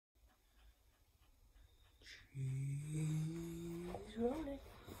Cheese rolling.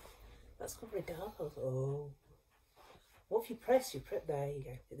 That's got very dark. Oh. What if you press? There you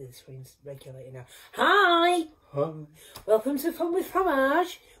go. The screen's regulating now. Hi! Hi. Welcome to Fun with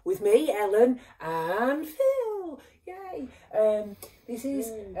Fromage with me, Ellen, and Phil. Yay! This is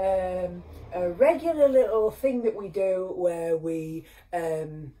a regular little thing that we do where we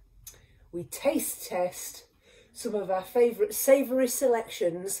taste test some of our favourite savoury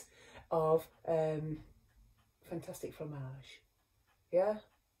selections of fantastic fromage. Yeah?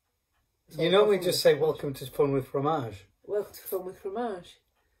 You normally just say welcome to Fun with Fromage. Welcome to Fun with Fromage.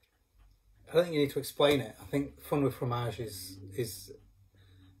 I don't think you need to explain it. I think Fun with Fromage is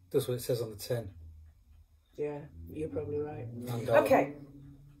does what it says on the tin. Yeah, you're probably right. And, okay.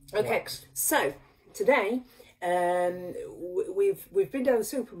 wax. So today, we've been down the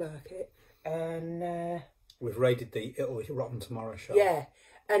supermarket and we've raided the Italy Rotten Tomorrow shop. Yeah,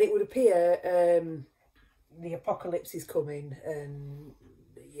 and it would appear the apocalypse is coming and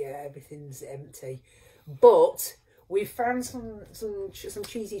yeah, everything's empty. But we found some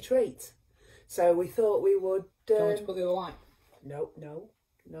cheesy treats, so we thought we would. Do you want me to put the other light? No.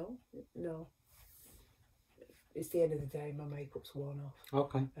 It's the end of the day. My makeup's worn off.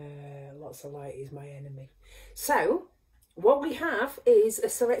 Okay. Lots of light is my enemy. So what we have is a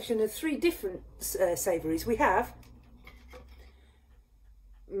selection of 3 different savouries. We have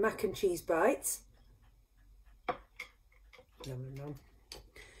mac and cheese bites. Nom, nom, nom.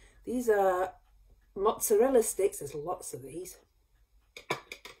 These are mozzarella sticks. There's lots of these. Why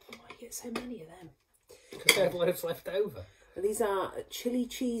do you get so many of them? Because they have loads left over. And these are chili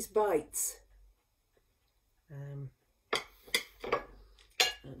cheese bites. And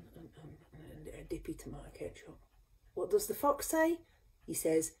a dippy tomato ketchup. What does the fox say? He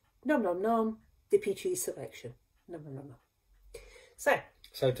says, nom nom nom, dippy cheese selection. Nom nom nom nom.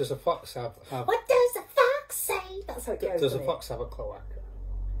 So does a fox have... What does a fox say? That's how it goes. Does a fox have a cloaca?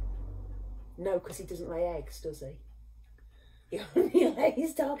 No, because he doesn't lay eggs, does he? He only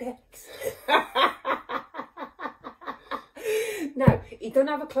lays dog eggs. No, he doesn't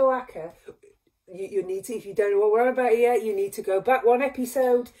have a cloaca. You need to, if you don't know what we're on about here, you need to go back 1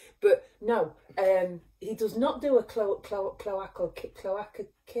 episode. But no, he does not do a cloaca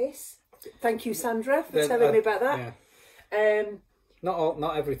kiss. Thank you, Sandra, for telling me about that. Yeah.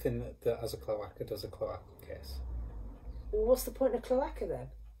 Not everything that has a cloaca does a cloaca kiss. Well, what's the point of cloaca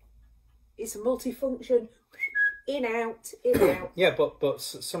then? It's a multifunction. In, out, in, out. Yeah, but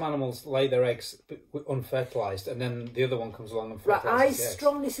some animals lay their eggs unfertilised, and then the other one comes along and fertilises. Right, I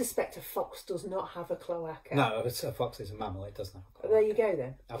strongly suspect a fox does not have a cloaca. No, a fox is a mammal. It doesn't have a cloaca. There you go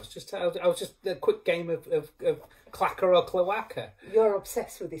then. I was just a quick game of clacker or cloaca. You're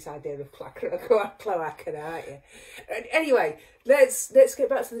obsessed with this idea of clacker or cloaca, now, aren't you? Anyway, let's get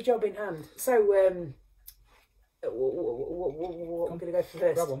back to the job in hand. So, what I'm going to go for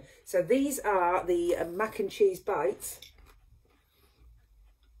first. Grab one. So these are the mac and cheese bites.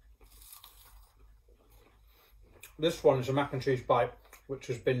 This one is a mac and cheese bite which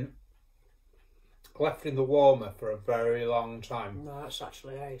has been left in the warmer for a very long time. No, that's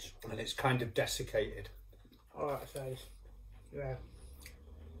actually ace. And it's kind of desiccated. Oh, that's ace. Yeah.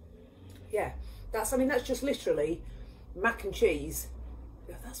 Yeah. That's just literally mac and cheese.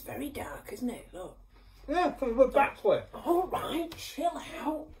 Oh, that's very dark, isn't it? Look. Yeah, because we're backlit. All right, chill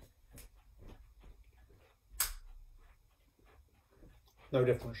out. No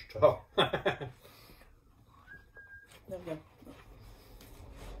difference at all. There we go.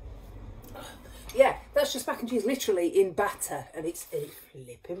 Yeah, that's just mac and cheese, literally in batter, and it's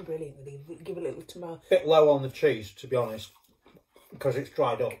flipping brilliant. Give a little tomato. Bit low on the cheese, to be honest, because it's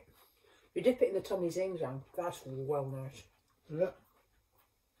dried up. You dip it in the Tommy Zing jam. That's well nice. Yeah.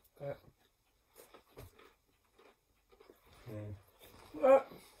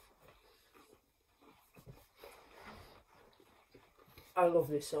 I love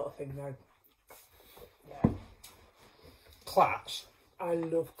this sort of thing though. Yeah. Clats. I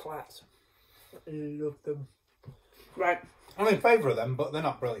love clats. I love them. Right. I'm in favour of them, but they're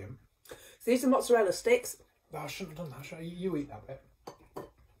not brilliant. So these are mozzarella sticks. Oh, I shouldn't have done that. You eat that bit.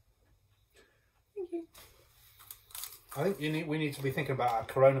 Thank you. I think we need to be thinking about our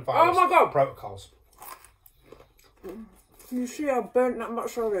coronavirus protocols. You see how burnt that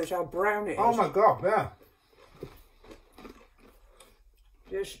mozzarella is, how brown it is. Oh my god, yeah.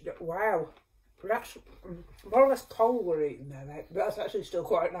 Just, wow. That's more or less coal we're eating there, mate. But that's actually still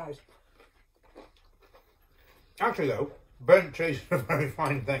quite nice. Actually though, burnt cheese is a very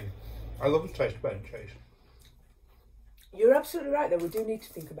fine thing. I love the taste of burnt cheese. You're absolutely right though, we do need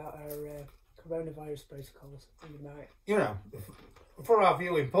to think about our coronavirus protocols. You know, for our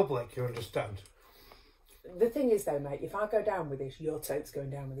viewing public, you understand. The thing is though, mate, if I go down with this, your tote's going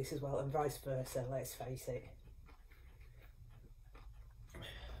down with this as well, and vice versa, let's face it.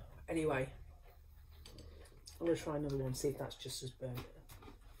 Anyway, I'm going to try another one, see if that's just as burnt.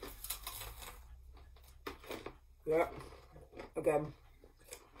 Yeah, again,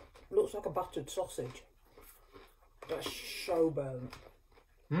 looks like a battered sausage. That's so burnt.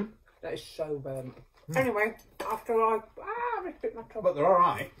 That is so burnt. Anyway, after I bit my tongue. But they're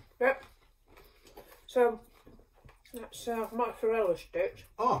alright. Yep. So, that's mozzarella sticks.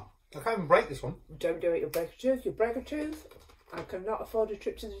 Oh, I can't even break this one. Don't do it, you'll break a tooth. You'll break a tooth. I cannot afford a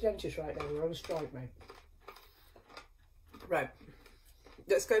trip to the dentist right now. We're on strike, mate. Right.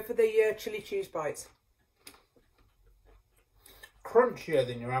 Let's go for the chili cheese bites. Crunchier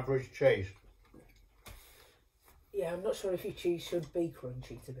than your average cheese. Yeah, I'm not sure if your cheese should be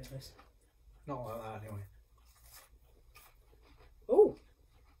crunchy, to be honest. Not like that, anyway. Oh.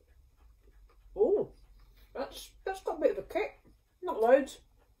 Oh. That's got a bit of a kick. Not loads.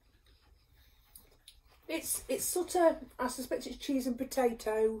 It's sort of, I suspect it's cheese and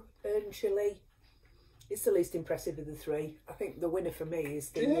potato and chilli. It's the least impressive of the three. I think the winner for me is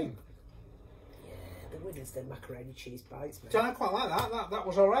the... Do you think? Yeah, the winner's the macaroni cheese bites, mate. I don't quite like that. That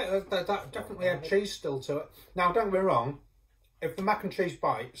was alright. That definitely had cheese still to it. Now, don't get me wrong. If the mac and cheese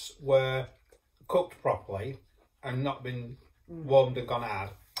bites were cooked properly and not been warmed and gone hard,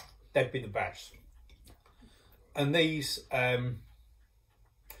 they'd be the best. And these, well,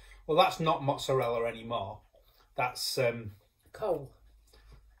 that's not mozzarella anymore. That's Cole.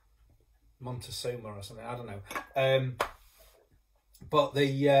 Montezuma or something. I don't know. But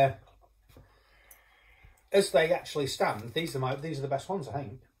the as they actually stand, these are the best ones, I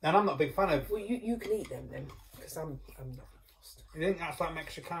think. And I'm not a big fan of. Well, you can eat them then, because I'm not fussed. You think that's like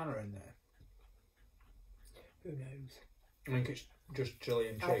Mexicana in there? Who knows? I think it's just chili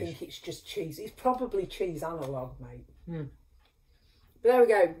and cheese. I think it's just cheese. It's probably cheese analog, mate. But there we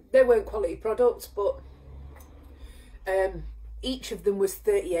go. They weren't quality products, but each of them was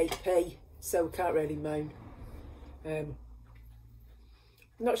 38p, so we can't really moan. I'm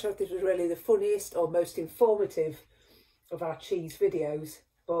not sure if this was really the funniest or most informative of our cheese videos,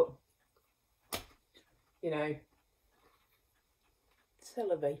 but you know,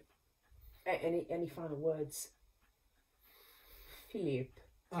 Sylvie, any final words? Philippe.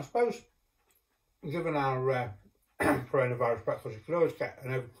 I suppose, given our coronavirus breakfast, you could always get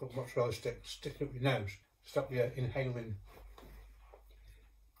an overcooked mozzarella stick, stick it up your nose, stop you inhaling.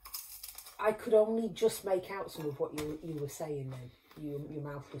 I could only just make out some of what you were saying then. Your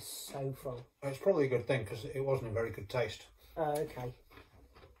mouth was so full. It's probably a good thing because it wasn't a very good taste. Okay.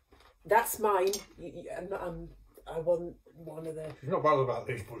 That's mine. I wasn't one of the... She's not bothered about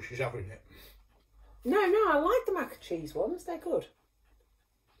this, but she's having it. No, I like the mac and cheese ones. They're good.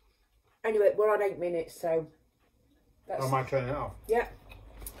 Anyway, we're on 8 minutes, so... I might turn it off. Yeah.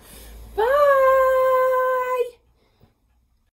 Bye!